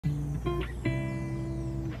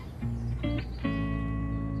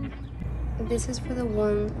This is for the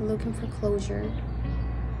one looking for closure,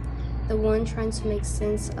 the one trying to make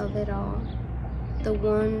sense of it all, the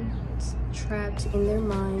one trapped in their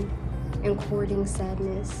mind and courting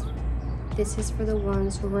sadness. This is for the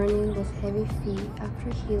ones running with heavy feet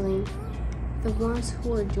after healing, the ones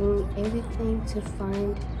who are doing everything to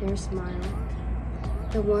find their smile,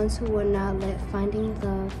 the ones who will not let finding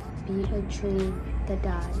love be a dream that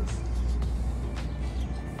dies.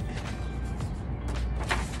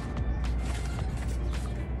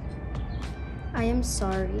 I am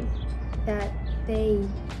sorry that they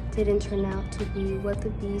didn't turn out to be what the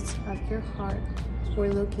beats of your heart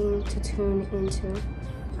were looking to tune into.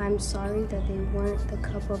 I'm sorry that they weren't the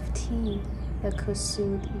cup of tea that could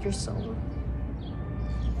soothe your soul.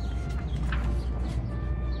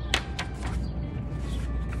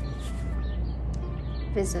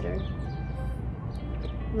 Visitor.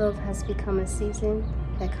 Love has become a season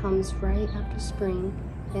that comes right after spring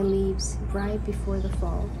and leaves right before the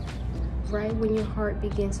fall. Right when your heart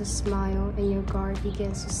begins to smile and your guard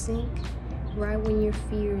begins to sink, right when your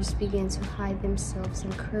fears begin to hide themselves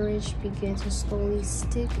and courage begins to slowly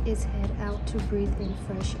stick its head out to breathe in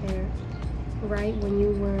fresh air, right when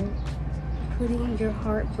you were putting your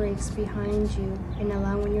heartbreaks behind you and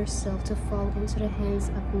allowing yourself to fall into the hands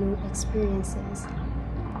of new experiences,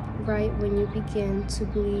 right when you begin to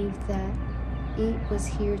believe that it was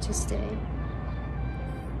here to stay.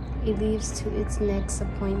 It leaves to its next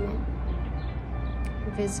appointment.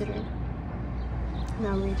 Visitor.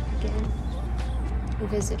 Now read it again.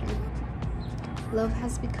 Visitor. Love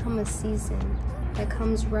has become a season that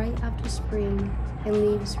comes right after spring and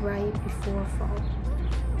leaves right before fall.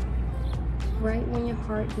 Right when your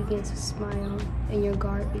heart begins to smile and your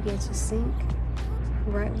guard begins to sink,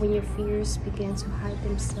 right when your fears begin to hide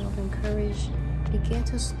themselves and courage began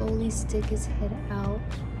to slowly stick its head out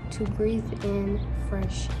to breathe in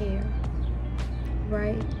fresh air,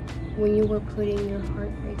 right when you were putting your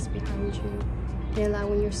heartbreaks behind you and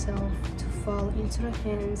allowing yourself to fall into the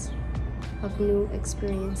hands of new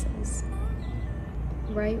experiences,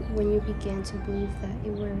 right when you began to believe that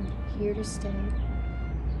it were here to stay,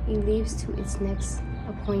 it leaves to its next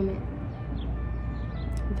appointment.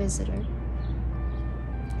 Visitor.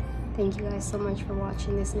 Thank you guys so much for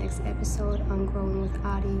watching this next episode on Growing with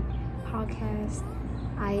Adi podcast.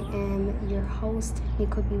 I am your host,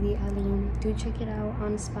 Nicole Billy Aline. Do check it out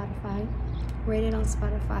on Spotify. Rate it on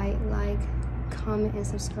Spotify, like, comment, and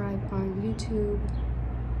subscribe on YouTube.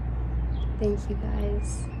 Thank you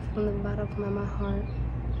guys from the bottom of my heart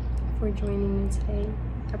for joining me today.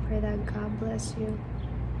 I pray that God bless you.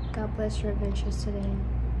 God bless your adventures today.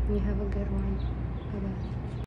 And you have a good one. Bye-bye.